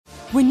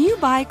When you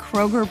buy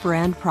Kroger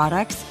brand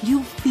products,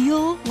 you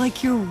feel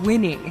like you're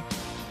winning.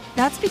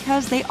 That's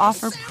because they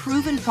offer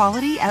proven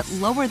quality at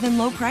lower than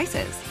low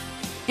prices.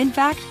 In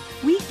fact,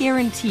 we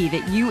guarantee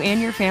that you and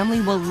your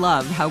family will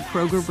love how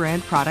Kroger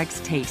brand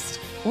products taste,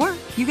 or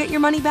you get your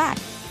money back.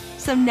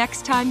 So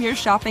next time you're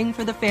shopping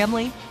for the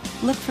family,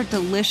 look for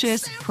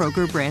delicious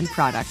Kroger brand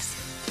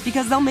products,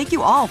 because they'll make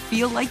you all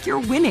feel like you're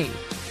winning.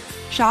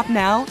 Shop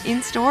now,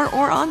 in-store,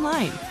 or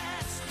online.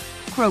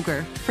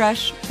 Kroger,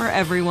 fresh for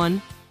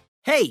everyone.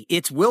 Hey,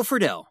 it's Will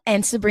Friedle.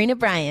 And Sabrina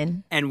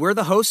Bryan. And we're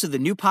the hosts of the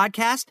new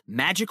podcast,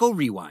 Magical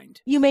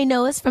Rewind. You may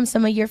know us from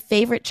some of your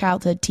favorite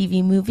childhood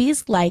TV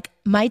movies like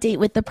My Date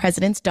with the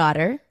President's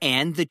Daughter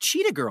and the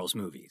Cheetah Girls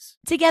movies.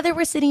 Together,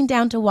 we're sitting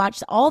down to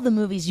watch all the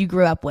movies you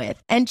grew up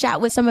with and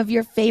chat with some of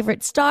your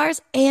favorite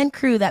stars and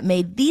crew that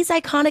made these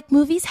iconic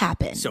movies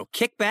happen. So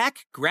kick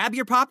back, grab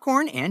your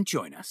popcorn, and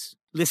join us.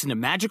 Listen to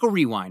Magical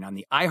Rewind on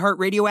the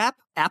iHeartRadio app,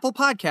 Apple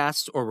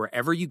Podcasts, or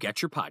wherever you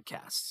get your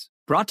podcasts.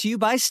 Brought to you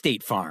by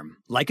State Farm.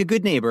 Like a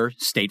good neighbor,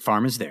 State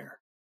Farm is there.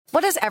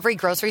 What does every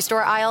grocery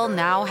store aisle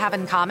now have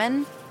in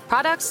common?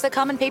 Products that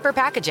come in paper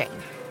packaging.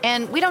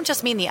 And we don't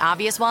just mean the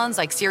obvious ones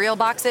like cereal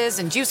boxes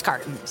and juice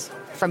cartons.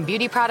 From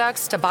beauty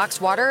products to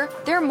boxed water,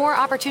 there are more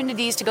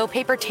opportunities to go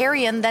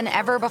papertarian than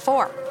ever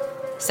before.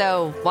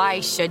 So why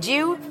should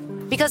you?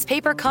 Because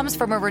paper comes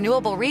from a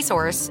renewable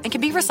resource and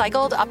can be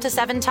recycled up to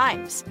 7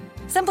 times.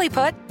 Simply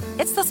put,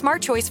 it's the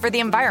smart choice for the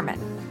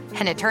environment.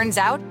 And it turns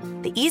out,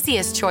 the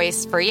easiest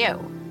choice for you.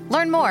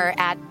 Learn more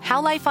at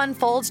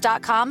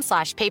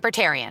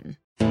howlifeunfolds.com/papertarian.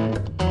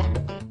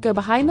 Go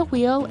behind the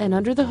wheel and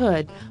under the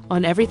hood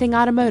on everything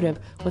automotive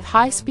with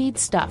high-speed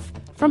stuff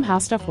from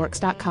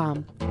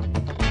howstuffworks.com.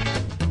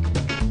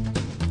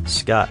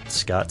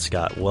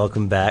 Scott,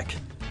 welcome back.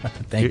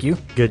 Thank you.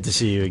 Good to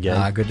see you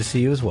again. Good to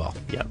see you as well.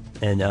 Yep.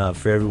 And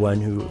for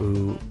everyone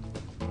who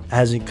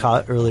hasn't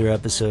caught earlier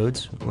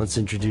episodes, let's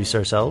introduce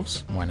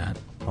ourselves. Why not?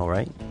 All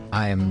right.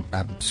 I'm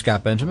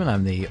Scott Benjamin.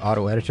 I'm the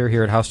auto editor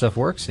here at How Stuff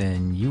Works,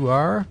 and you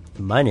are?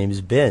 My name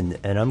is Ben,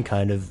 and I'm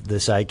kind of the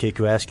sidekick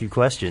who asks you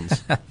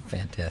questions.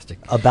 Fantastic.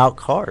 About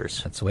cars.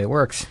 That's the way it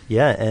works.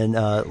 Yeah, and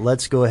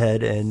let's go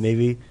ahead and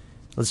maybe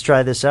let's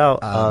try this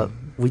out.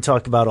 We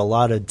talk about a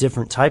lot of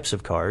different types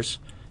of cars.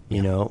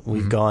 You know,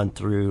 we've gone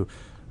through,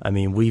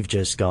 we've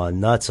just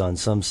gone nuts on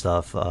some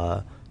stuff.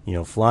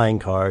 Flying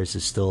cars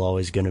is still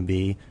always going to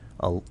be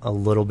a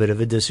little bit of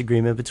a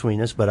disagreement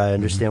between us, but I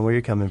understand where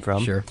you're coming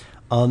from. Sure.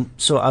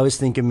 So I was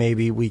thinking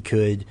maybe we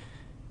could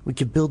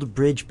build a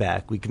bridge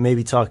back. We could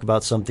maybe talk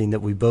about something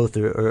that we both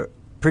are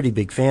pretty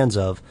big fans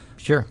of.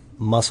 Sure.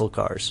 Muscle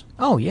cars.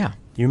 Oh, yeah.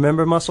 You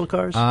remember muscle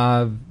cars?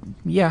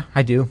 Yeah,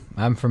 I do.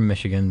 I'm from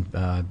Michigan,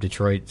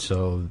 Detroit,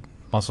 so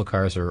muscle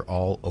cars are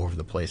all over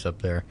the place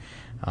up there.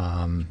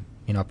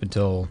 Up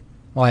until,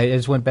 I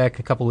just went back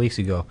a couple weeks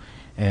ago,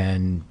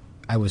 and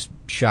I was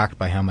shocked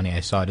by how many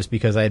I saw just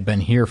because I had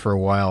been here for a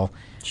while.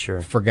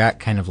 Sure. Forgot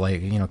kind of what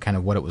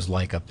it was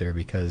like up there,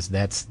 because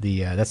that's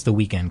the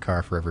weekend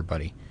car for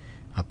everybody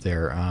up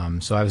there.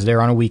 So I was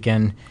there on a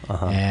weekend,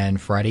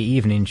 and Friday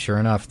evening, sure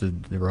enough, the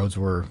roads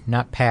were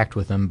not packed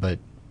with them, but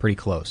pretty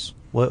close.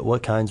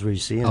 What kinds were you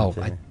seeing?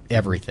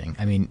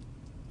 Everything.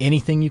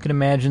 Anything you can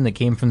imagine that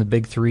came from the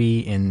big three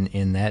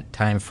in that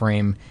time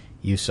frame,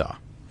 you saw.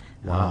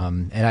 Wow.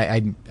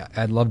 And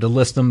I'd love to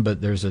list them, but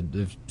there's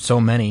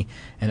so many.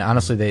 And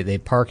honestly, they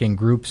park in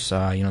groups. It's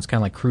kind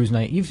of like cruise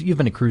night. You've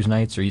been to cruise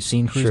nights, or you've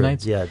seen cruise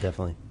nights? Yeah,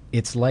 definitely.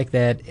 It's like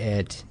that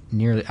at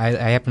near. I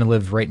happen to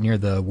live right near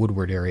the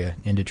Woodward area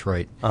in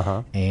Detroit,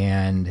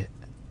 and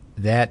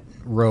that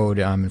road,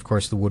 of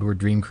course, the Woodward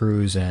Dream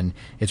Cruise, and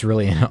it's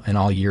really an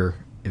all-year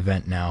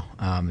event now.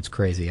 It's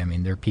crazy.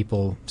 There are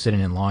people sitting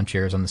in lawn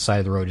chairs on the side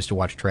of the road just to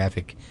watch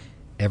traffic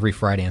every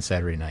Friday and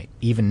Saturday night,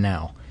 even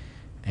now.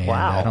 And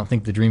wow. I don't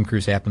think the Dream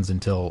Cruise happens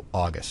until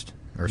August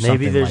or something like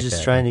that. Maybe they're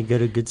just trying to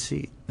get a good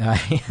seat.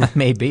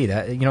 Maybe.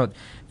 That,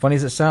 funny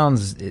as it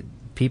sounds,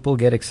 people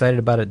get excited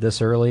about it this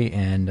early,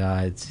 and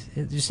it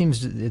just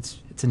seems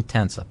it's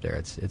intense up there.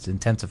 It's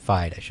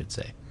intensified, I should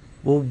say.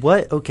 Well,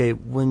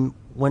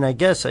 when I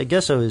guess I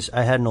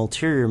had an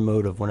ulterior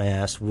motive when I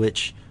asked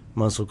which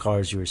muscle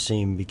cars you were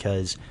seeing,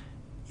 because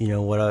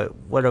what I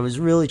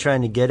was really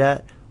trying to get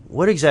at.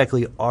 What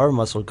exactly are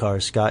muscle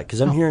cars, Scott? Because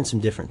I'm hearing some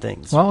different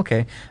things. Well,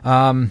 okay.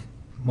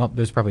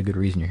 There's probably a good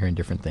reason you're hearing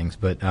different things,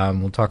 but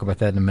we'll talk about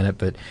that in a minute.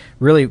 But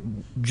really,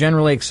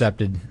 generally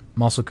accepted,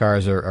 muscle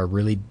cars are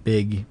really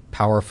big,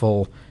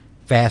 powerful,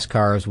 fast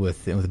cars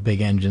with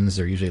big engines.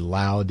 They're usually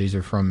loud. These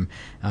are from,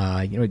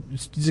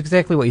 it's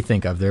exactly what you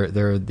think of.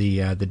 They're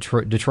the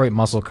Detroit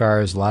muscle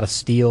cars. A lot of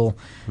steel.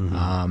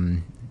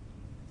 2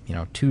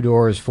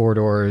 doors, 4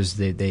 doors.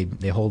 They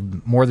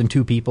hold more than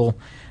 2 people.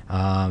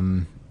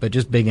 But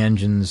just big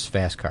engines,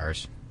 fast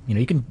cars.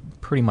 You can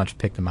pretty much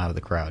pick them out of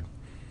the crowd.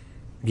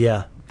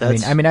 Yeah.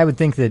 I would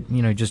think that,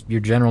 just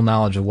your general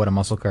knowledge of what a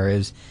muscle car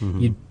is,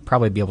 you'd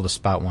probably be able to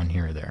spot one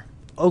here or there.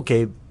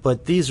 Okay,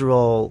 but these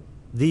are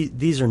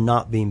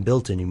not being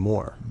built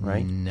anymore,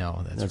 right?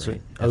 No, that's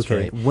right. That's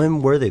okay. right.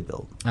 When were they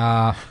built?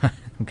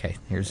 Okay,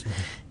 here's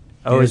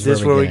Oh, is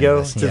this where we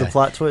go to the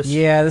plot twist?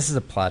 Yeah, this is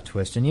a plot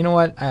twist. And you know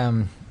what?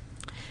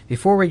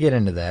 Before we get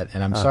into that,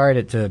 and I'm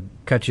sorry to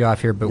cut you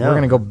off here, but we're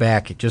going to go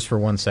back just for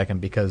 1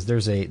 second because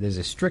there's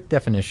a strict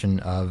definition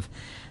of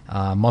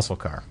muscle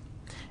car.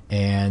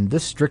 And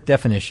this strict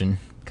definition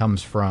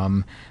comes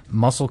from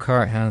muscle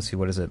car. Let's see,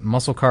 what is it?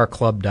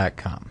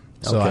 MuscleCarClub.com.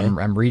 So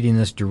I'm reading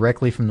this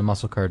directly from the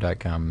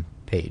MuscleCar.com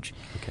page.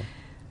 Okay.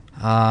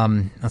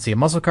 Let's see. A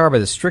muscle car, by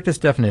the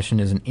strictest definition,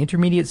 is an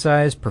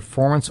intermediate-sized,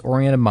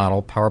 performance-oriented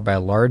model powered by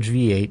a large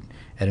V8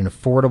 at an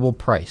affordable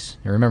price.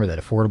 Now remember that,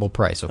 affordable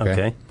price,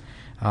 okay?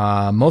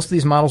 Most of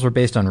these models are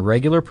based on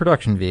regular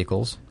production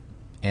vehicles,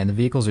 and the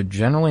vehicles are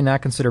generally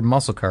not considered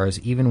muscle cars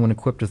even when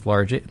equipped with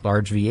large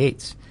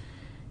V8s.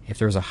 If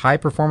there's a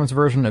high-performance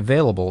version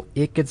available,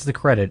 it gets the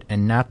credit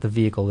and not the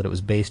vehicle that it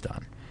was based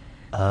on.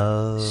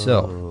 Oh.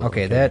 So,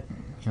 okay.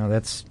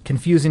 That's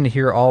confusing to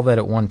hear all that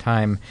at one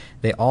time.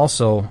 They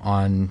also,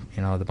 on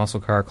the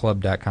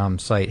MuscleCarClub.com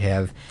site,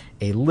 have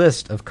a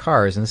list of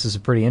cars, and this is a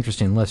pretty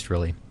interesting list,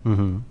 really,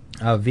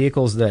 of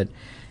vehicles that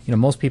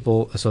most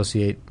people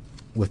associate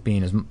with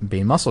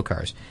being muscle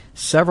cars.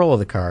 Several of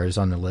the cars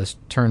on the list,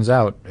 turns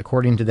out,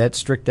 according to that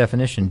strict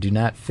definition, do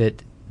not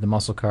fit the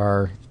muscle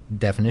car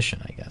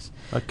definition, I guess.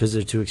 Because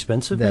they're too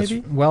expensive,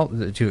 maybe? Well,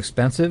 they're too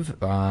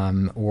expensive,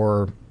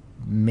 or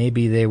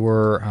maybe they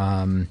were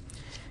a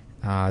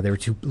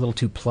little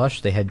too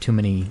plush. They had too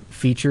many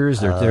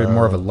features. They're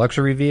more of a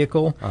luxury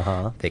vehicle.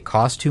 They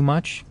cost too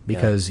much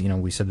because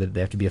we said that they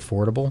have to be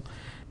affordable.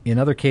 In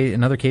other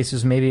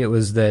cases, maybe it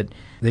was that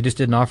they just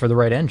didn't offer the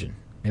right engine.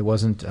 It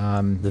wasn't the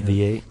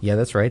V8. Yeah,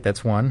 that's right.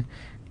 That's one.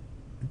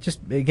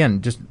 Just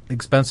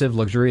expensive,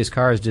 luxurious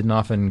cars didn't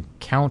often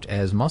count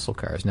as muscle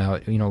cars. Now,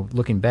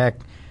 looking back,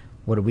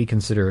 what we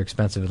consider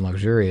expensive and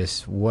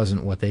luxurious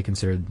wasn't what they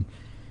considered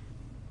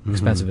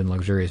expensive and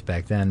luxurious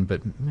back then,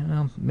 but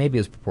maybe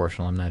it's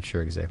proportional. I'm not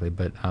sure exactly,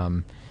 but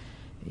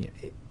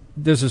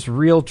there's this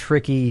real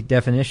tricky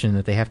definition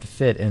that they have to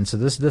fit, and so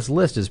this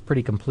list is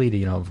pretty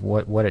complete. Of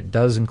what it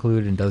does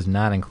include and does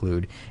not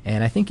include,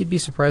 and I think you'd be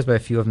surprised by a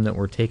few of them that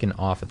were taken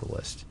off of the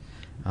list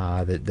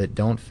that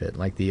don't fit.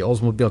 Like the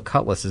Oldsmobile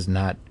Cutlass is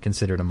not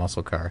considered a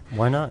muscle car.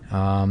 Why not?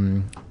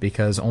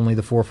 Because only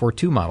the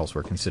 442 models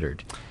were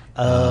considered.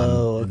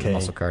 The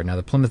muscle car. Now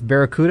the Plymouth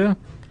Barracuda,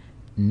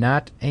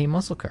 not a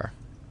muscle car.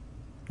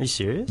 Are you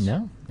serious?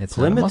 No, it's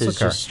Plymouth not a muscle is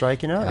car. just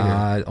striking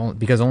out here.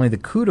 Because only the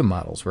CUDA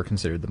models were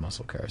considered the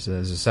muscle car. So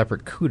there's a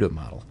separate CUDA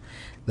model.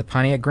 The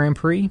Pontiac Grand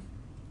Prix,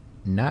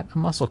 not a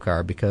muscle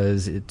car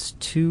because it's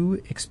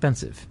too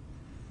expensive.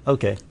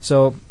 Okay.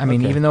 So,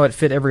 even though it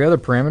fit every other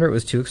parameter, it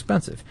was too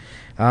expensive.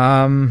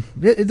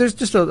 There's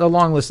just a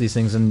long list of these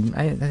things, and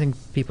I think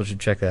people should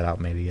check that out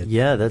maybe.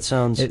 Yeah, that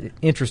sounds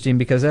interesting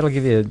because that'll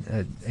give you,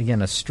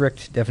 a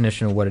strict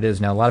definition of what it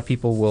is. Now, a lot of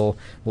people will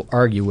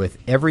argue with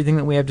everything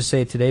that we have to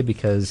say today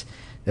because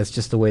that's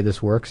just the way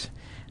this works.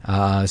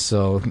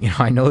 So,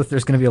 I know that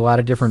there's going to be a lot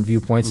of different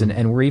viewpoints,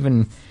 and we're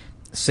even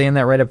saying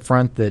that right up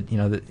front that,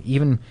 that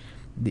even...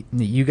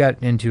 You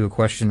got into a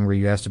question where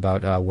you asked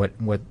about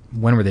when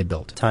were they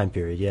built? Time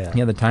period, yeah.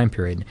 Yeah, the time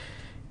period.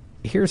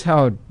 Here's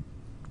how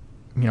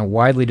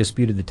widely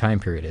disputed the time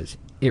period is.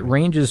 It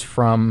ranges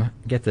from,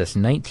 get this,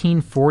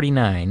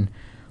 1949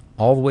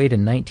 all the way to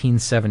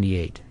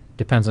 1978.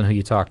 Depends on who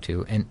you talk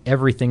to, and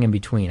everything in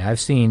between. I've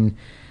seen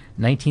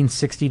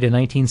 1960 to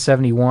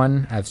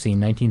 1971. I've seen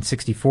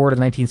 1964 to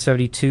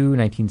 1972,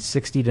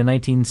 1960 to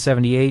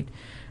 1978,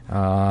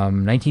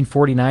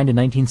 1949 to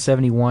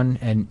 1971,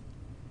 and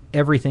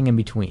everything in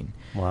between.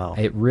 Wow.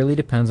 It really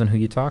depends on who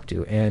you talk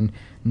to, and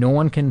no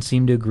one can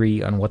seem to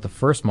agree on what the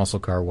first muscle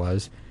car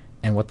was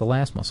and what the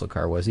last muscle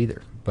car was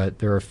either. But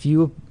there are a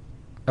few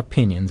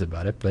opinions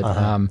about it.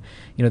 But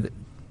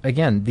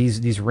again,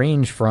 these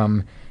range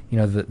from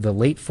the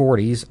late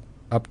 40s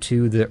up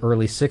to the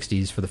early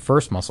 60s for the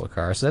first muscle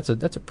car. So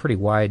that's a pretty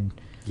wide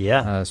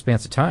span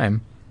of time.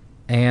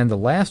 And the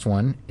last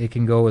one, it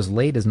can go as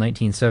late as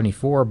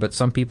 1974. But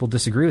some people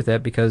disagree with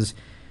that because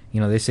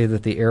they say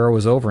that the era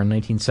was over in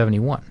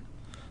 1971.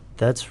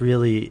 That's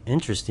really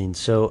interesting.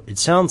 So it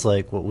sounds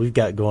like what we've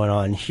got going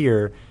on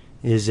here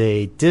is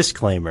a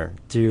disclaimer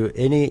to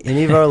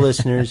any of our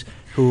listeners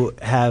who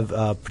have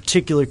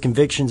particular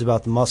convictions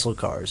about the muscle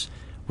cars.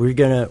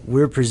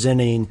 We're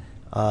presenting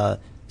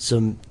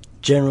some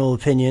general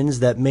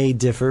opinions that may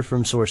differ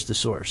from source to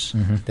source.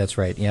 That's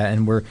right. Yeah,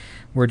 and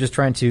we're just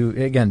trying to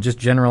again just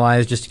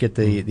generalize, just to get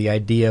the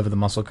idea of the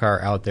muscle car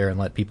out there and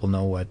let people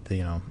know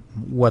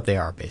what they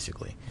are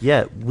basically.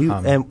 Yeah,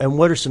 and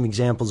what are some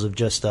examples of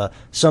just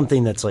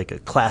something that's like a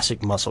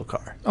classic muscle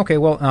car? Okay,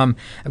 well,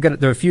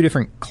 there are a few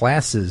different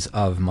classes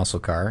of muscle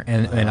car,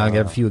 and I'll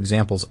get a few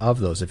examples of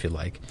those if you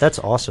like. That's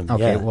awesome.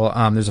 Okay, yeah.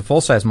 well, there's a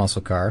full-size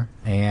muscle car,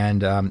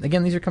 and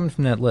again, these are coming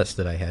from that list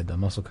that I had, the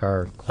Muscle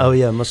Car Club. Oh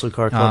yeah,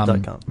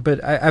 MuscleCarClub.com.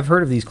 But I've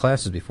heard of these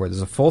classes before.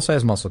 There's a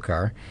full-size muscle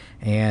car,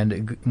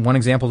 and one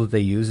example that they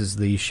use is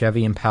the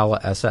Chevy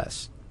Impala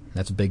SS.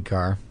 That's a big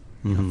car.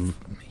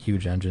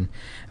 Huge engine.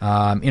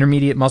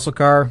 Intermediate muscle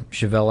car,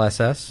 Chevelle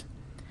SS.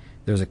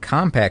 There's a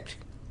compact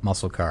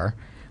muscle car,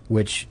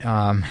 which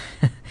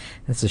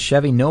that's a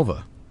Chevy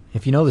Nova.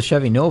 If you know the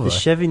Chevy Nova, the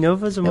Chevy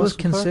Nova is a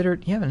muscle car?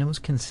 Yeah, and it was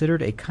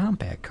considered a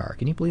compact car.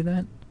 Can you believe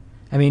that?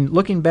 I mean,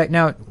 looking back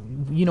now,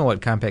 you know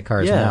what compact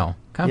car is now.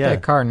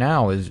 Compact car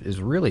now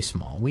is really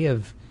small. We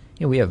have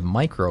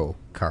micro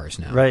cars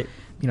now. Right.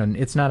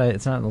 It's not a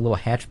little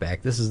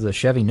hatchback. This is the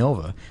Chevy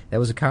Nova. That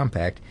was a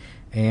compact.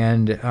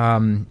 And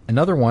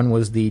another one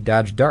was the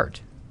Dodge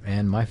Dart.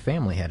 And my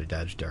family had a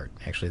Dodge Dart.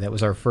 Actually, that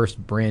was our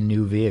first brand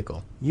new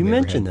vehicle. You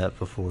mentioned that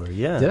before,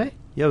 yeah. Did I?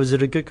 Yeah, was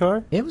it a good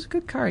car? It was a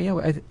good car,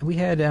 yeah. We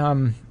had,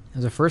 it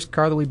was the first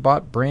car that we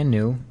bought brand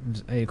new.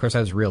 Of course, I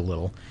was real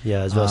little.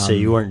 Yeah, I was about to say,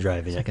 you weren't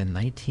driving it. Like a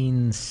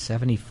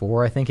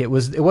 1974, I think. It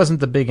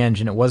wasn't the big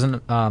engine. It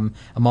wasn't a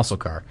muscle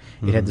car.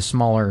 It had the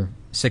smaller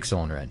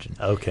 6-cylinder engine.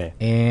 Okay.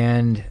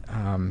 And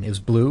it was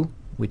blue.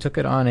 We took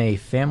it on a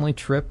family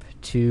trip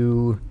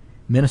to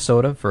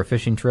Minnesota for a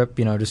fishing trip,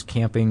 just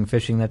camping,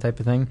 fishing, that type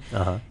of thing.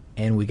 Uh-huh.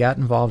 And we got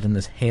involved in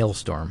this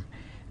hailstorm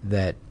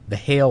that the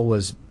hail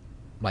was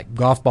like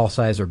golf ball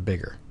size or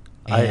bigger.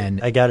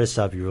 And I got to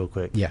stop you real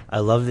quick. Yeah. I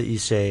love that you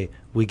say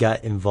we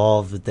got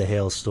involved with the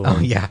hailstorm. Oh,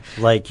 yeah.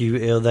 Like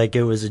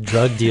it was a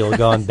drug deal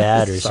gone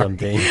bad or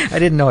something. I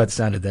didn't know it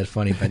sounded that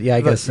funny, but yeah,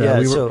 I guess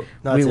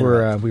we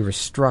were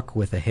struck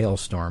with a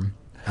hailstorm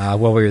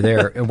while we were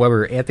there, while we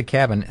were at the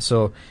cabin.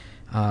 So,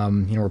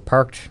 we're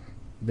parked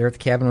there at the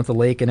cabin with the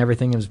lake and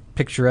everything. It was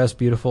picturesque,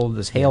 beautiful.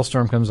 This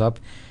hailstorm comes up.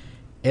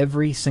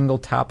 Every single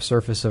top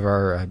surface of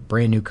our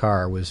brand new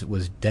car was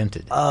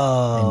dented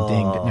and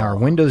dinged. Now our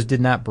windows did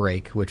not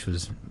break, which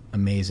was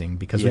amazing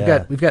because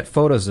we've got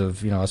photos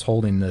of us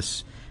holding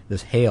this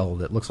hail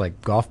that looks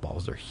like golf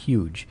balls. They're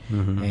huge,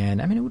 and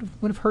I mean it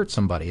would have hurt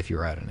somebody if you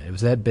were out in it. It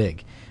was that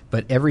big,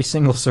 but every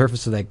single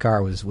surface of that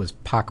car was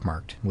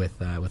pockmarked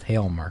with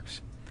hail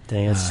marks.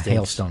 Dang, it stinks.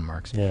 Hailstone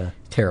marks. Yeah,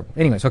 terrible.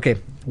 Anyways, okay,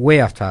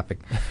 way off topic.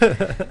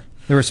 There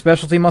were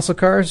specialty muscle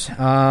cars.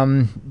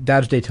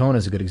 Dodge Daytona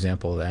is a good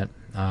example of that.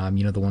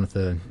 The one with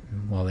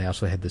they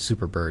also had the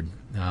Superbird,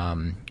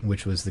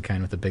 which was the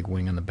kind with the big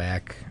wing on the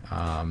back,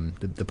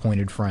 the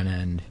pointed front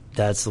end.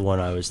 That's the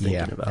one I was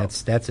thinking about.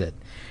 That's it.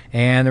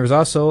 And there was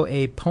also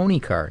a pony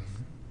car.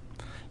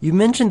 You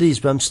mentioned these,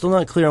 but I'm still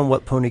not clear on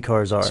what pony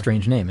cars are.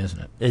 Strange name, isn't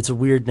it? It's a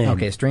weird name.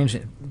 Okay, strange.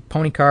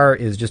 Pony car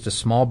is just a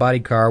small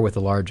body car with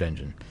a large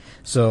engine.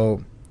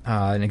 So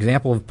an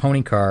example of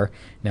pony car,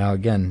 now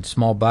again,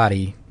 small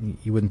body,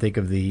 you wouldn't think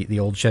of the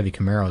old Chevy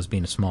Camaro as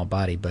being a small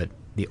body, but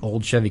the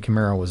old Chevy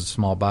Camaro was a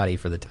small body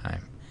for the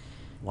time.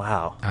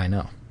 Wow. I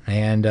know.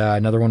 And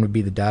another one would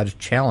be the Dodge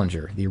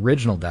Challenger, the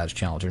original Dodge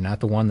Challenger,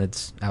 not the one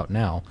that's out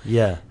now.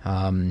 Yeah.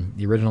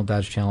 The original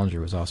Dodge Challenger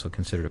was also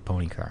considered a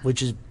pony car.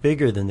 Which is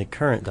bigger than the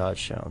current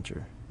Dodge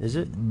Challenger. Is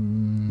it?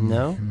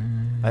 No?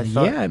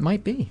 Yeah, it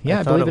might be. Yeah,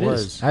 I believe it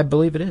is. I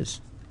believe it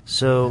is.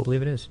 So, I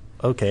believe it is.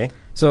 Okay.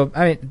 So,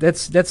 I mean,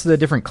 that's the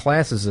different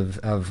classes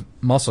of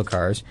muscle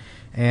cars.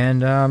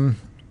 And, I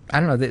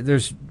don't know,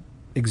 there's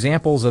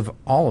examples of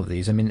all of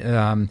these. I mean,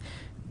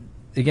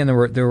 again,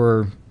 there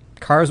were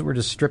cars that were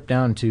just stripped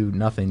down to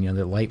nothing.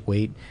 The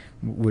lightweight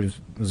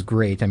was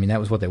great. I mean, that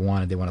was what they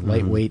wanted. They wanted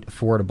lightweight,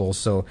 affordable.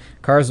 So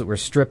cars that were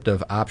stripped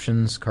of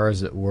options, cars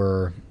that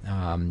were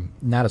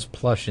not as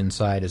plush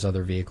inside as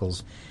other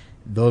vehicles,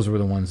 those were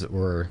the ones that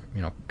were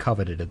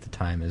coveted at the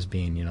time as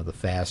being the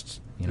fast,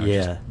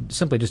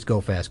 simply just go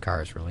fast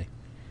cars, really.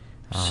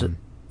 Go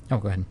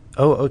ahead.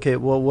 Oh, okay.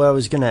 Well, what I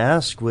was going to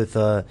ask with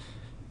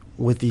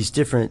these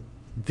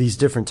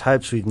different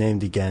types we've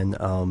named again,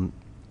 from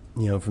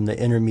the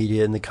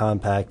intermediate and the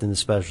compact and the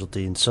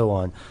specialty and so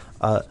on,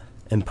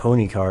 and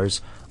pony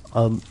cars,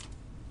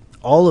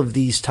 all of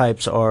these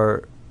types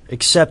are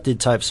accepted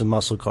types of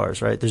muscle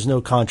cars, right? There's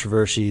no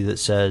controversy that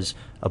says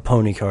a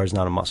pony car is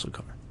not a muscle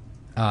car.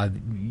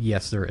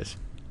 Yes, there is.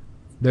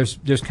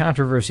 There's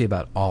controversy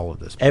about all of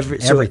this.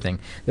 Everything.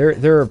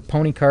 There are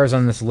pony cars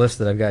on this list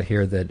that I've got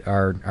here that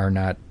are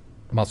not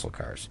muscle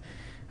cars.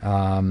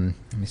 Let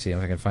me see if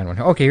I can find one.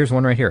 Okay, here's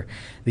one right here.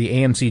 The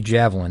AMC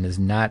Javelin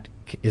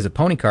is a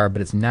pony car,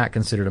 but it's not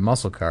considered a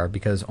muscle car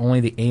because only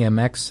the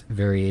AMX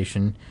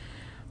variation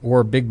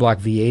or big block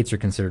V8s are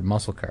considered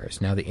muscle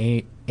cars. Now,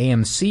 the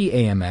AMC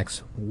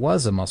AMX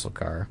was a muscle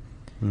car.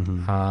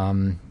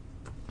 Mm-hmm.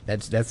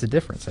 That's the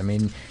difference. I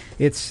mean,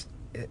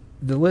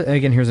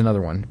 again, here's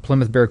another one.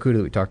 Plymouth Barracuda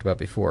that we talked about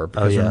before,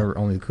 because remember,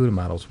 only the CUDA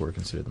models were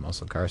considered the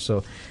muscle car.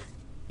 So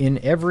in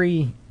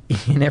every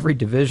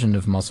division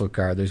of muscle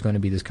car, there's going to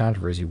be this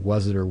controversy.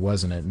 Was it or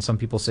wasn't it? And some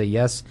people say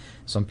yes.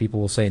 Some people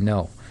will say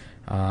no.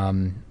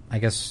 I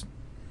guess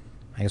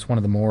one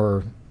of the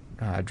more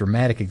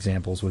dramatic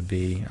examples would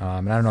be,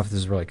 and I don't know if this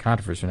is really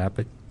controversy or not,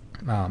 but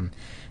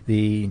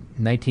the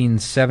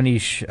 1970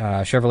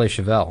 Chevrolet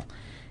Chevelle.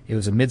 It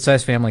was a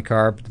mid-sized family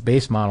car, but the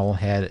base model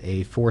had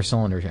a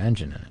 4-cylinder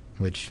engine in it,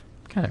 which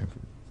kind of,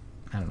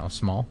 I don't know,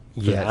 small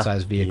for that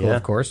size vehicle,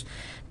 of course.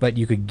 But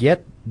you could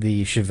get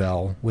the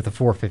Chevelle with a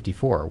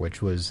 454,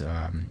 which was,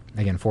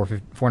 again,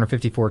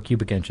 454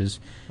 cubic inches,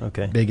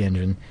 big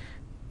engine.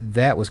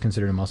 That was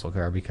considered a muscle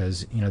car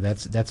because,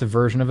 that's a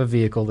version of a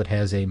vehicle that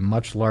has a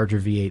much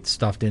larger V8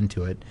 stuffed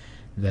into it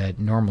that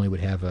normally would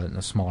have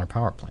a smaller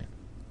power plant.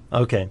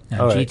 Okay.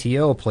 Now,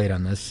 GTO played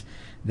on this.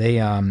 They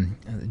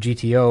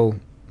GTO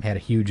had a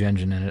huge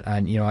engine in it.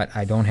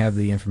 I don't have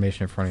the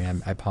information in front of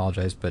me. I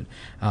apologize, but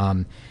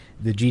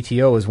the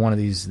GTO is one of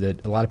these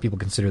that a lot of people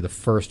consider the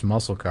first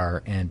muscle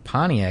car, and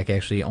Pontiac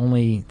actually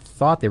only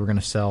thought they were going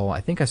to sell, I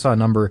think I saw a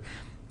number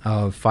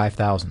of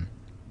 5,000.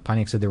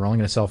 Pontiac said they were only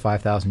going to sell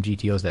 5,000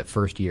 GTOs that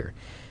first year.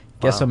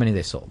 Guess how many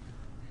they sold?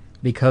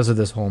 Because of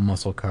this whole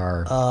muscle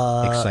car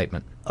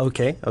excitement.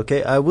 Okay.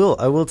 I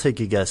will take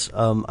a guess.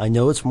 I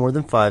know it's more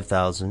than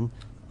 5,000.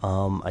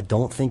 I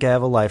don't think I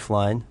have a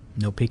lifeline.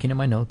 No peeking at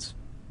my notes.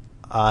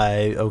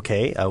 I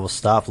will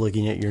stop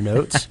looking at your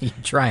notes. You're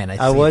trying.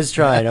 I was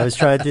trying. I was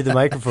trying through the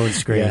microphone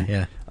screen.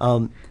 Yeah.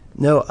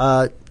 No,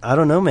 I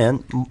don't know,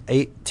 man.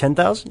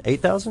 10,000?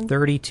 8,000?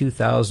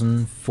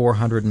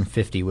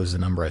 32,450 was the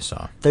number I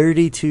saw.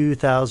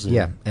 32,000.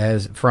 Yeah,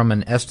 as from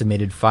an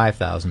estimated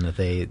 5,000 that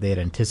they had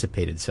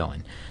anticipated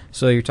selling.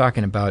 So you're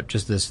talking about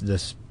just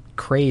this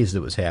craze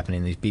that was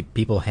happening. These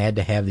people had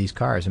to have these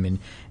cars. I mean,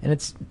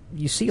 and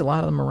you see a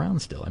lot of them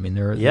around still. I mean,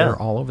 they're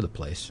all over the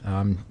place.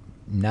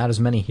 Not as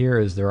many here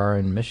as there are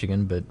in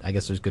Michigan, but I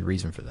guess there's good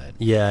reason for that.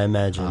 Yeah, I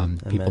imagine.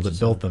 People that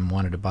built them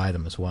wanted to buy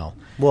them as well.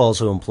 Well,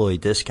 also employee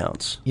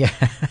discounts. Yeah.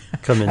 I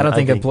don't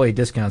think employee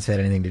discounts had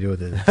anything to do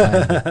with it at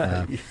the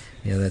time.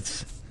 But,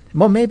 that's...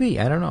 Well,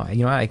 maybe. I don't know.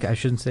 I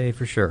shouldn't say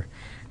for sure.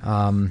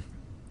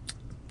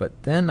 But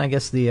then I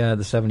guess the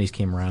 70s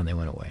came around and they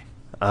went away.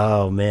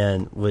 Oh,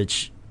 man,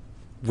 which...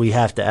 we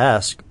have to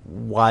ask,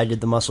 why did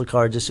the muscle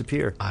car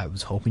disappear? I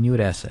was hoping you would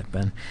ask that,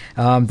 Ben.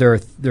 There are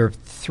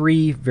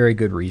three very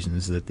good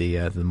reasons that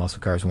the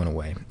muscle cars went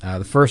away.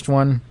 The first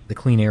one, the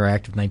Clean Air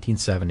Act of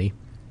 1970,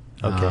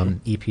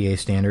 EPA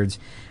standards,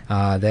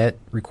 that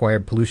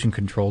required pollution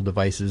control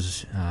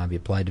devices be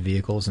applied to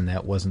vehicles, and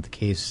that wasn't the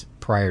case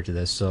prior to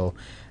this. So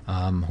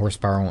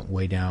horsepower went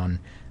way down.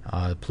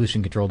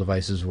 Pollution control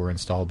devices were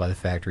installed by the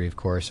factory, of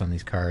course, on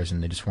these cars,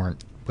 and they just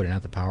weren't putting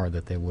out the power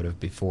that they would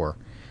have before.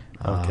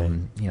 Okay.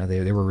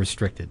 They were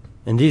restricted.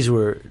 And these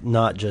were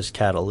not just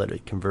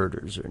catalytic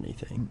converters or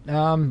anything.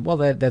 Well,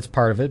 that's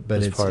part of it,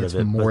 but it's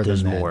more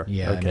than that. More.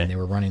 Yeah, okay. I mean, they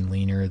were running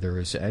leaner.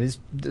 There's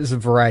a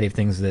variety of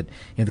things that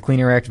the Clean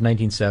Air Act of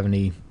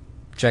 1970.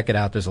 Check it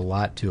out. There's a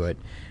lot to it.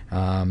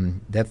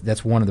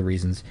 That's one of the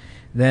reasons.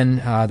 Then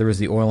there was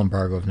the oil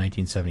embargo of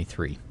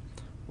 1973.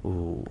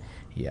 Ooh.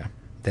 Yeah.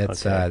 That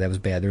was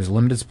bad. There was a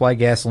limited supply of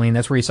gasoline.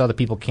 That's where you saw the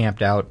people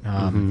camped out,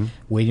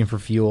 waiting for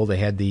fuel. They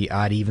had the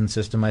odd-even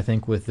system, I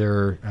think, with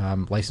their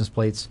license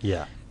plates.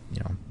 Yeah.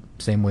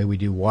 Same way we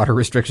do water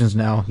restrictions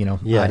now.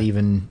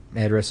 Odd-even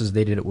addresses.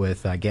 They did it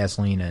with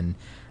gasoline and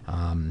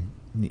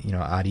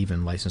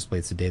odd-even license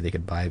plates the day they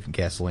could buy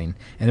gasoline.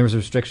 And there was a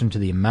restriction to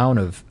the amount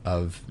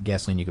of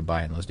gasoline you could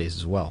buy in those days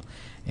as well.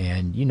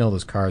 And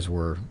those cars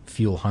were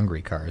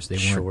fuel-hungry cars. They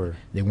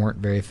weren't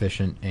very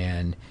efficient,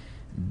 and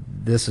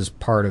this is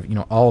part of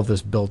all of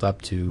this built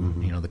up to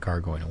the car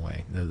going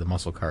away, the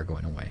muscle car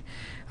going away.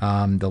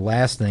 The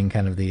last thing,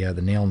 kind of the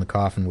nail in the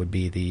coffin, would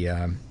be the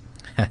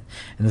and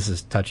this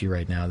is touchy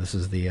right now. This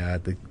is the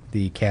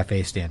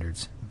CAFE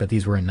standards, but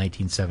these were in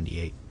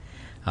 1978.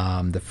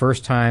 The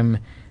first time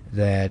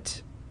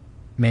that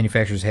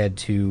manufacturers had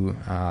to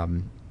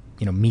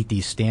meet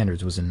these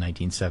standards was in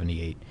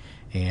 1978.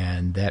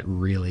 And that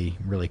really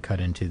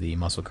cut into the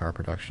muscle car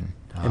production.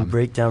 And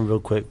break down real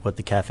quick what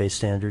the CAFE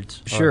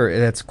standards are. Sure,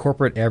 that's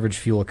corporate average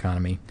fuel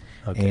economy.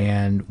 Okay.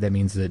 And that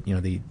means that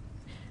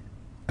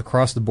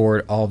across the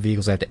board, all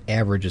vehicles have to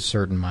average a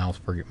certain miles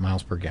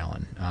per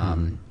gallon.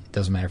 It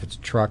doesn't matter if it's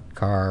a truck,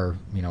 car,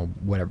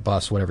 whatever,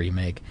 bus, whatever you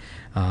make.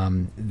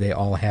 They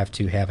all have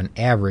to have an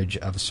average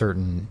of a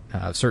certain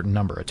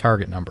number, a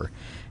target number.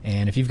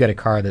 And if you've got a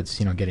car that's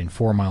getting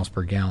 4 miles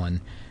per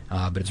gallon,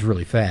 but it's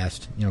really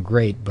fast,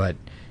 great, but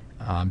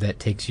that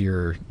takes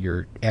your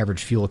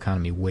average fuel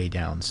economy way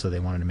down. So they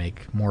wanted to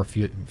make more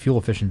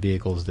fuel-efficient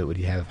vehicles that would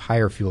have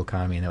higher fuel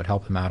economy, and that would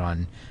help them out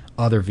on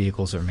other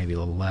vehicles that are maybe a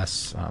little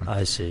less.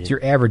 I see. So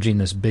you're averaging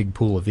this big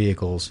pool of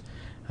vehicles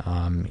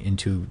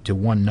into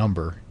one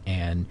number,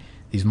 and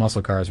these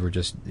muscle cars were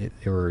they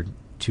were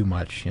too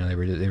much.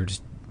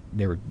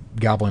 They were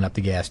gobbling up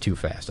the gas too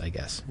fast, I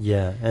guess.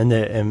 Yeah,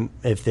 and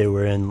if they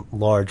were in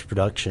large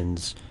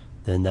productions,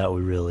 then that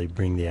would really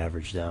bring the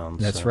average down.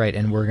 That's right,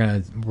 and we're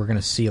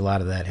gonna see a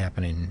lot of that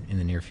happening in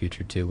the near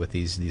future too with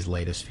these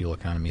latest fuel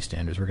economy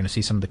standards. We're gonna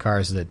see some of the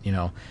cars that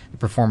the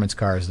performance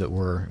cars that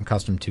we're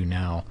accustomed to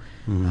now,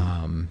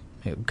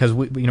 because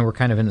we're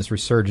kind of in this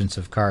resurgence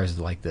of cars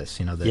like this.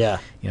 We've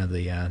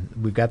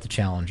got the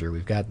Challenger,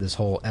 we've got this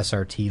whole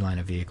SRT line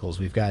of vehicles,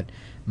 we've got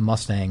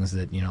Mustangs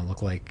that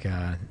look like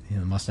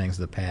Mustangs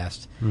of the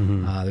past.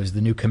 There's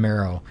the new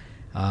Camaro,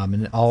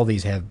 and all of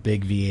these have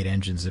big V8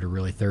 engines that are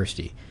really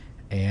thirsty.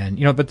 And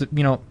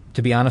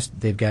to be honest,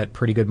 they've got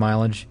pretty good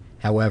mileage.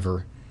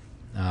 However,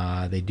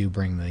 they do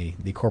bring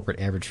the corporate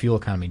average fuel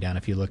economy down.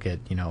 If you look at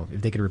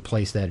if they could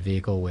replace that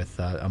vehicle with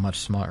a much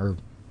smaller,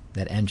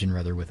 that engine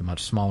rather, with a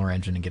much smaller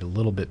engine and get a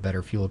little bit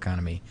better fuel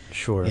economy,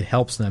 sure, it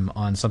helps them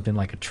on something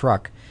like a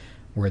truck,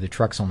 where the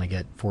trucks only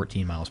get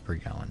 14 miles per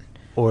gallon.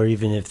 Or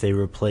even if they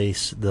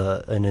replace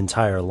an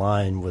entire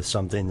line with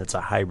something that's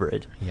a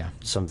hybrid. Yeah.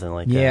 Something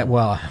like that. Yeah,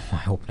 well, I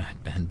hope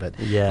not, Ben. But,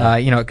 yeah.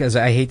 Because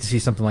I hate to see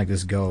something like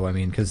this go. I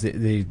mean, because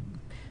the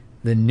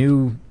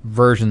new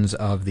versions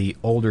of the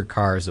older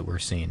cars that we're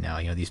seeing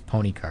now, these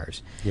pony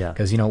cars. Yeah.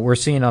 Because, we're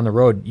seeing on the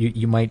road,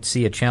 you might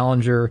see a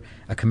Challenger,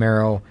 a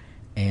Camaro,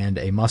 and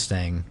a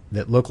Mustang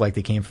that look like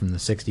they came from the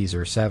 60s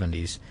or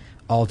 70s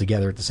all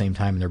together at the same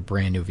time, and they're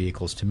brand new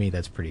vehicles. To me,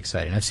 that's pretty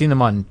exciting. I've seen them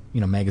on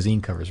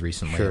magazine covers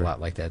recently. Sure. A lot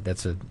like that.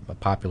 That's a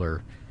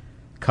popular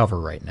cover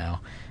right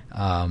now.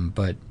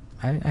 But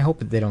I hope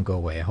that they don't go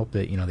away. I hope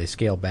that they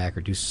scale back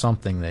or do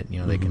something that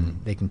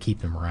they can keep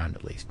them around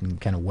at least and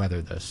kind of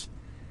weather this.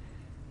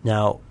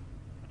 Now,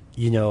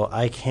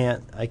 I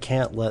can't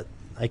let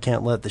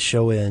the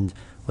show end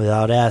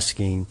without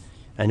asking.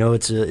 I know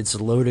it's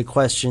a loaded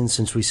question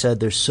since we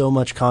said there's so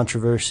much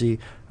controversy.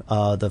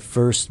 The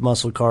first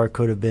muscle car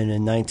could have been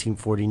in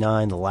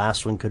 1949. The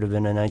last one could have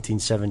been in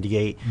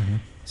 1978.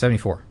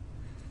 74.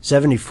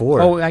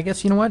 74. Oh, I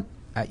guess you know what?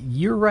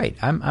 You're right.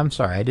 I'm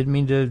sorry. I didn't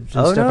mean to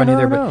step on you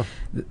there. No.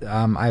 But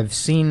I've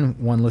seen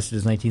one listed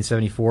as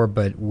 1974,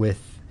 but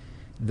with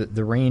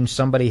the range,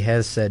 somebody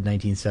has said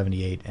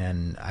 1978,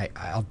 and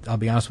I'll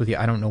be honest with you.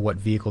 I don't know what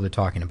vehicle they're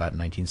talking about in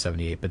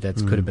 1978, but that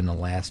could have been the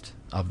last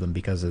of them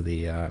because of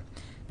the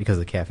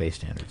CAFE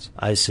standards.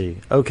 I see.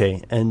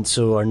 Okay, and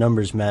so our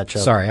numbers match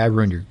up. Sorry, I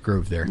ruined your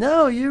groove there.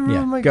 No, you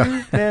ruined my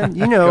groove, man.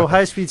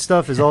 High-speed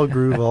stuff is all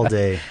groove all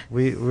day.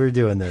 We're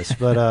doing this.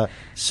 But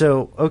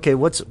okay,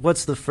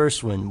 what's the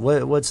first one?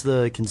 What's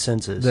the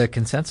consensus? The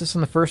consensus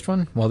on the first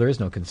one? Well, there is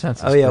no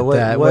consensus. Oh, yeah,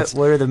 what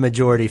are the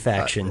majority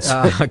factions?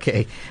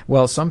 Okay,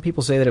 well, some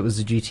people say that it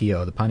was the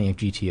GTO, the Pontiac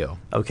GTO.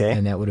 Okay.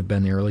 And that would have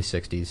been the early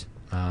 60s.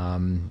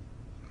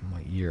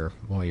 What year?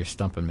 Well, you're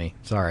stumping me.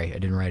 Sorry, I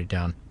didn't write it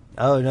down.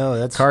 Oh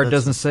no, card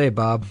doesn't say,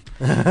 Bob.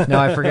 No,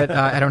 I forget.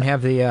 I don't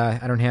have the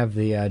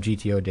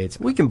GTO dates.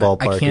 We can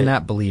ballpark. I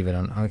cannot believe it.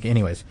 Okay,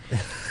 anyways,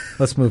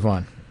 let's move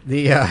on.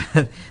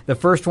 The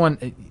first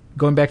one,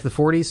 going back to the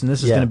 40s, and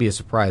this is going to be a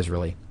surprise,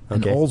 really.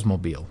 An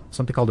Oldsmobile,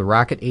 something called a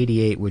Rocket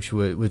 88, which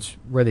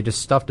where they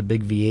just stuffed a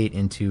big V8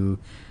 into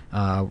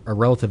a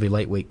relatively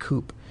lightweight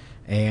coupe.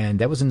 And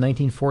that was in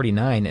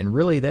 1949, and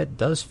really that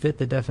does fit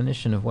the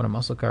definition of what a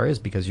muscle car is,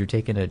 because you're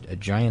taking a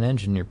giant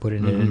engine, you're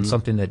putting it in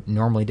something that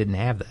normally didn't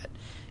have that.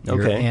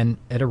 And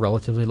at a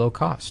relatively low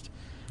cost.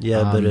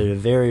 Yeah, but at a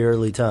very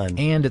early time.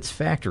 And it's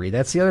factory.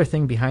 That's the other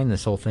thing behind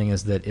this whole thing,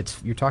 is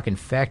that you're talking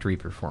factory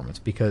performance,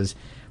 because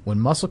when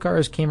muscle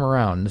cars came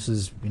around, this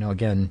is,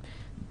 again,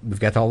 we've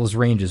got all those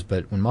ranges,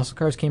 but when muscle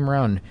cars came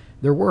around,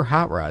 there were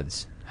hot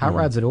rods. Hot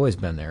rods had always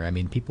been there. I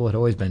mean, people had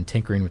always been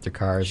tinkering with their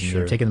cars, and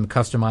they're taking them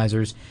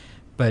customizers.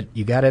 But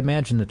you got to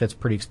imagine that that's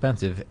pretty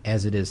expensive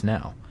as it is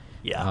now.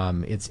 Yeah.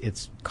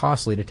 It's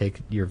costly to take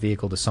your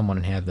vehicle to someone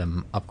and have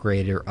them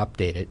upgrade it or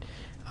update it.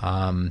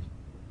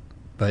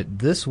 But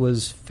this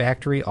was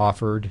factory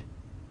offered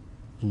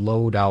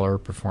low dollar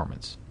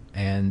performance,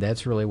 and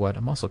that's really what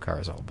a muscle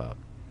car is all about.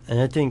 And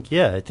I think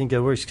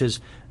that works, because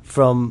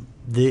from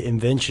the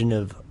invention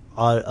of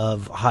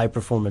high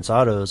performance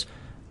autos,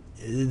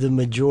 the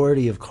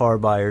majority of car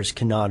buyers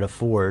cannot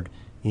afford,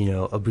 a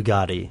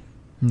Bugatti.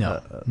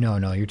 No.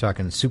 You're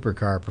talking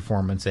supercar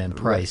performance and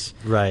price,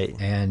 right?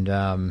 And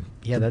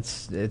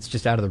it's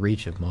just out of the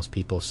reach of most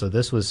people. So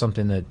this was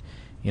something that,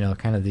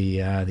 kind of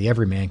the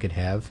everyman could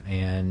have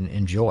and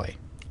enjoy.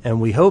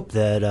 And we hope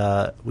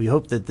that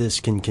this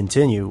can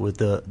continue with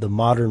the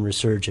modern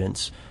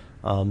resurgence.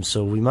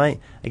 So we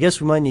might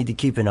need to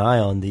keep an eye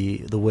on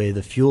the way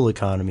the fuel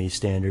economy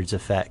standards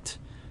affect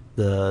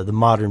the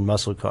modern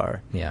muscle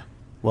car. Yeah.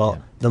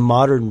 Well, the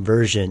modern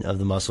version of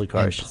the muscle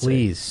car. And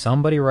please,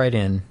 somebody write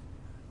in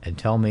and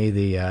tell me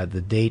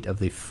the date of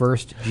the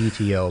first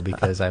GTO,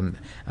 because I'm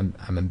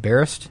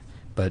embarrassed,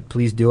 but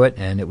please do it,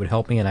 and it would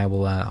help me, and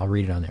I'll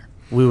read it on there.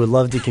 We would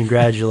love to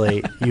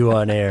congratulate you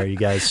on air, you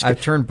guys.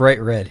 I've turned bright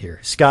red here.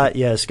 Scott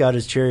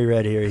is cherry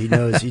red here. He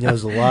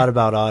knows a lot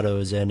about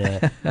autos, and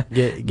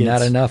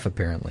not enough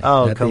apparently.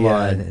 Oh, come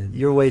on!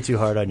 You're way too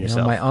hard on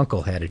yourself. My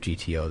uncle had a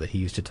GTO that he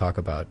used to talk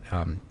about.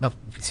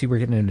 We're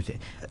getting into.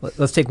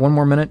 Let's take one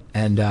more minute,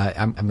 and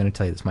I'm going to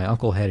tell you this. My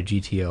uncle had a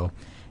GTO.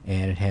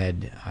 And it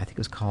had, I think it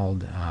was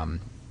called,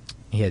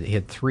 he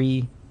had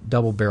 3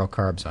 double barrel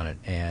carbs on it,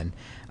 and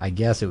I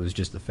guess it was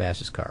just the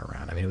fastest car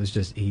around. I mean, it was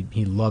just, he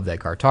loved that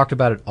car. Talked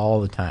about it all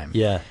the time.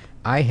 Yeah.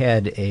 I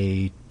had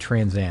a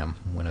Trans Am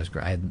when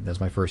that was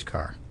my first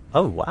car.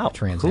 Oh, wow.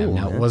 Trans Am.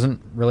 Now, man. It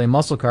wasn't really a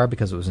muscle car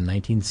because it was a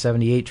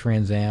 1978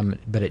 Trans Am,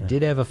 but it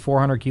did have a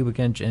 400 cubic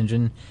inch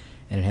engine,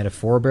 and it had a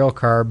 4-barrel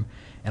carb.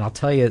 And I'll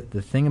tell you,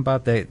 the thing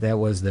about that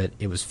was that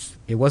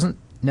it wasn't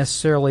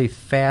necessarily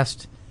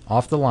fast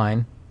off the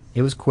line.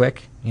 It was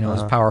quick, it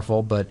was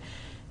powerful, but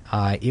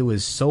it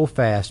was so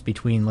fast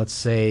between, let's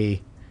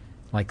say,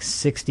 like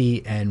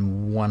 60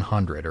 and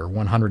 100 or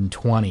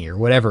 120 or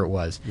whatever it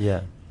was.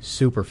 Yeah.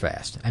 Super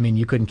fast. I mean,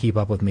 you couldn't keep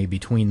up with me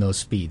between those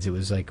speeds. It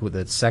was like with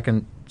the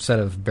second set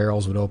of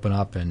barrels would open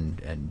up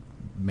and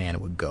man,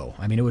 it would go.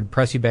 I mean, it would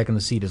press you back in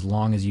the seat as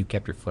long as you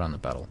kept your foot on the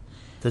pedal.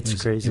 That's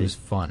crazy. It was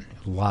fun.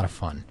 It was a lot of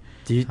fun.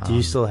 Do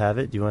you still have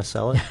it? Do you want to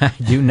sell it? I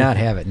do not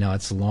have it. No,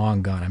 it's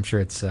long gone. I'm sure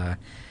it's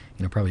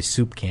probably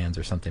soup cans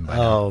or something by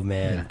now. Oh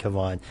man, come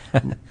on.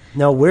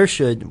 Now,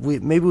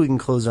 maybe we can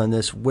close on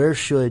this. Where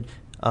should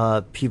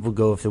people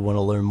go if they want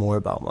to learn more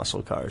about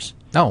muscle cars?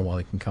 Oh, well,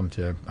 they can come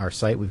to our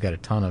site. We've got a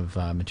ton of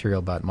material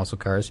about muscle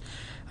cars.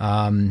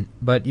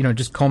 But,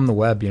 just comb the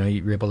web.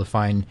 You're able to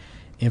find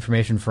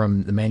information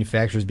from the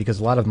manufacturers, because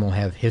a lot of them will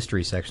have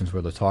history sections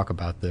where they'll talk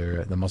about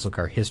the muscle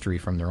car history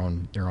from their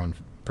own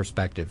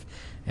perspective.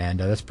 And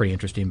that's pretty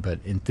interesting. But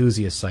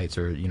enthusiast sites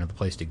are, the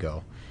place to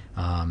go.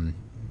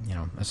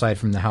 Aside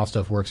from the How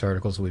Stuff Works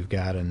articles we've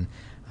got, and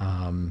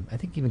I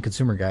think even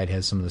Consumer Guide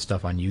has some of the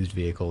stuff on used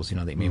vehicles,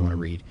 that you may want to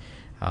read.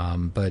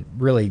 But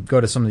really,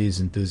 go to some of these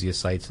enthusiast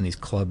sites and these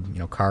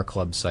car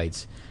club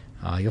sites.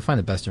 You'll find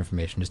the best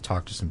information. Just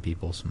talk to some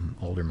people, some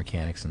older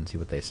mechanics, and see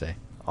what they say.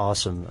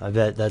 Awesome. I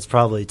bet that's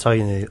probably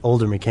talking to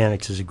older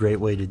mechanics is a great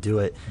way to do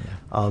it.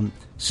 Yeah.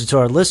 So to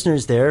our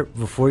listeners there,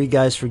 before you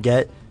guys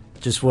forget,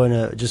 just want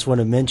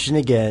to mention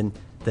again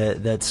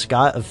that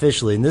Scott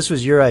officially, and this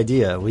was your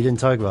idea, we didn't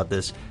talk about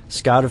this,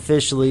 Scott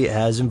officially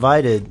has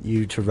invited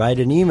you to write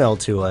an email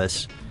to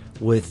us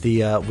with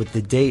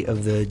the date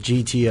of the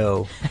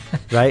GTO,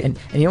 right? and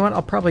you know what?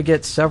 I'll probably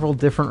get several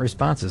different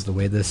responses the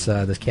way this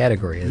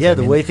category is. Yeah,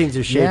 the way things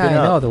are shaping up.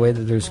 Yeah, I know, the way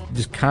that there's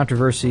just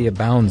controversy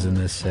abounds in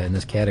this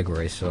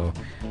category. So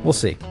we'll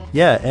see.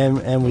 Yeah,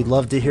 and we'd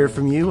love to hear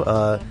from you.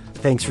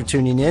 Thanks for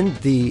tuning in.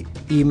 The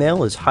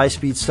email is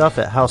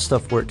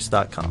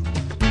highspeedstuff@howstuffworks.com.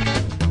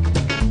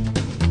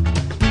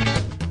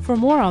 For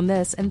more on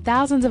this and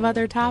thousands of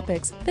other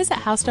topics, visit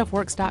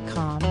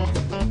howstuffworks.com.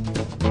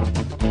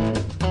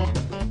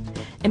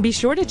 And be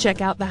sure to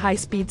check out the High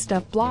Speed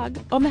Stuff blog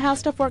on the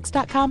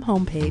howstuffworks.com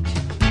homepage.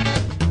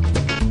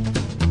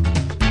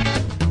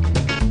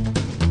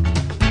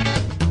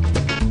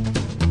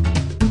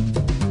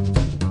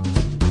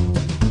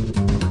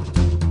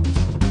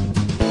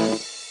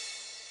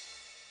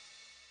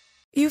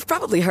 You've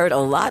probably heard a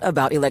lot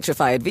about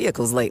electrified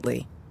vehicles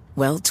lately.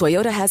 Well,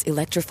 Toyota has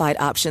electrified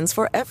options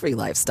for every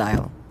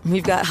lifestyle.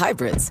 We've got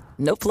hybrids,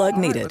 no plug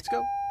needed. Let's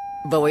go.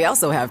 But we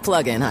also have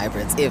plug-in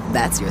hybrids, if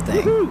that's your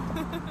thing.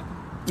 Woo-hoo!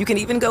 You can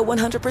even go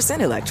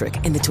 100%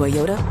 electric in the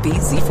Toyota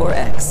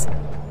bZ4X.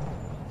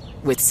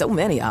 With so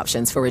many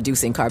options for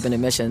reducing carbon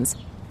emissions,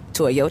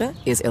 Toyota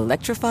is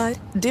electrified,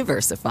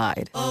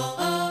 diversified.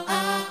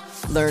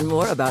 Learn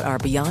more about our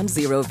Beyond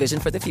Zero vision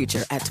for the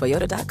future at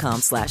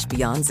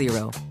toyota.com/Beyond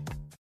Zero.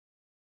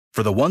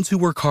 For the ones who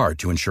work hard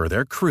to ensure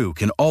their crew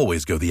can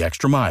always go the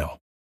extra mile,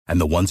 and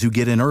the ones who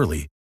get in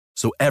early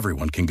so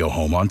everyone can go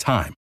home on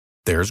time,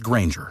 there's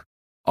Grainger,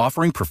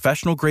 offering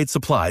professional-grade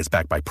supplies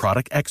backed by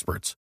product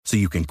experts so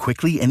you can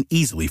quickly and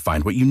easily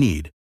find what you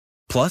need.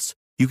 Plus,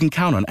 you can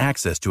count on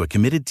access to a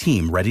committed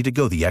team ready to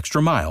go the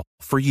extra mile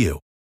for you.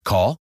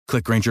 Call,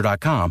 click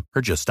Grainger.com,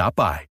 or just stop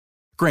by.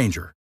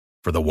 Grainger,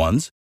 for the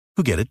ones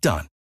who get it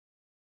done.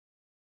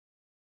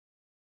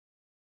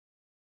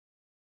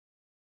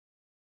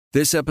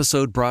 This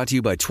episode brought to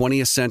you by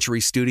 20th Century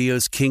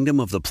Studios' Kingdom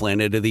of the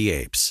Planet of the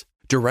Apes.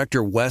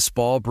 Director Wes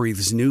Ball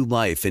breathes new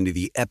life into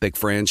the epic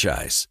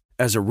franchise.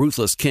 As a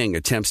ruthless king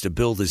attempts to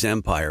build his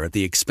empire at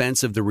the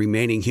expense of the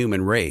remaining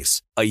human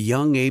race, a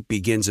young ape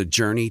begins a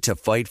journey to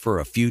fight for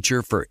a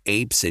future for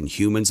apes and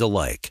humans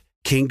alike.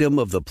 Kingdom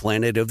of the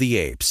Planet of the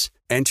Apes.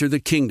 Enter the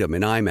kingdom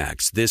in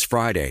IMAX this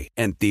Friday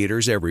and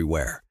theaters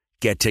everywhere.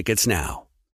 Get tickets now.